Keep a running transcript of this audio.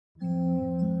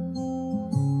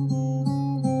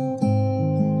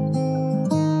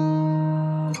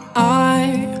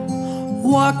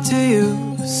talk to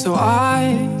you so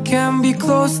I can be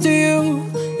close to you.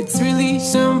 It's really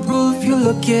simple if you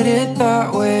look at it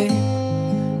that way.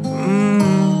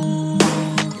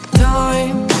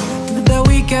 Time that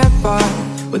we get by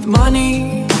with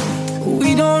money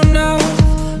we don't know.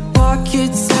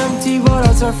 Pockets empty but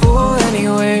hearts are full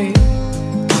anyway.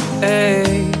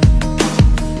 Hey.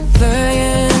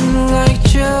 Playing like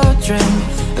children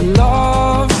and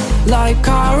love like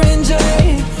R and J.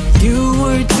 You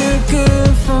were too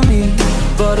good for me,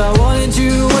 but I wanted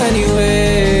you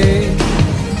anyway.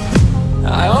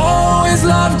 I always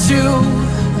loved you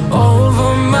over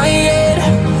my head,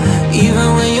 even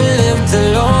when you lived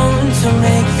alone to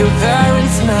make your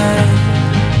parents mad.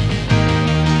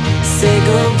 Say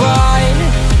goodbye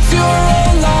to your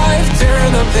old life, turn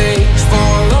the page,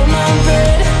 follow my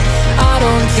bed. I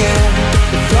don't care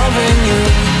if loving you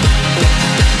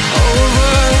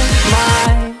over my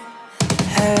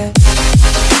head.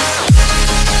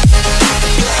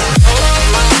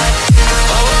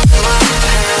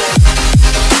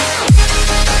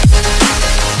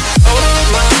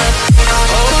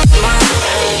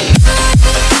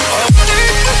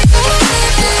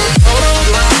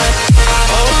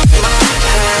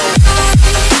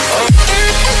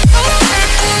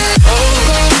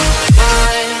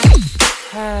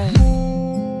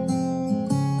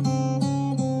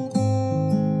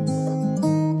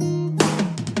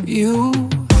 You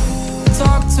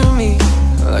talk to me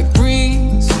like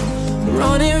breeze,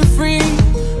 running free,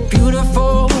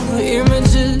 beautiful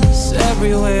images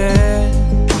everywhere.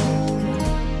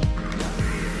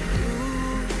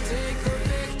 Take a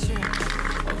picture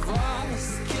of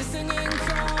us kissing in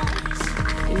cars.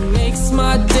 It makes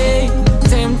my day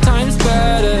 10 times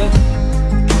better.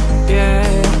 Yeah,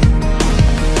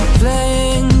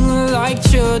 playing like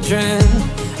children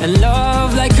and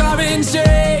love like orange.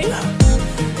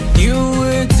 You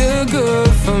were too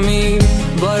good for me,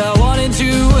 but I wanted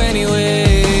you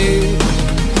anyway.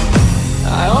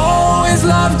 I always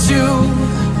loved you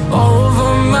over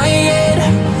my head,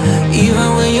 even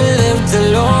when you lived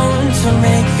alone to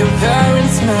make your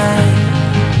parents mad.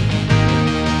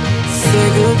 Say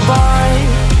goodbye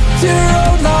to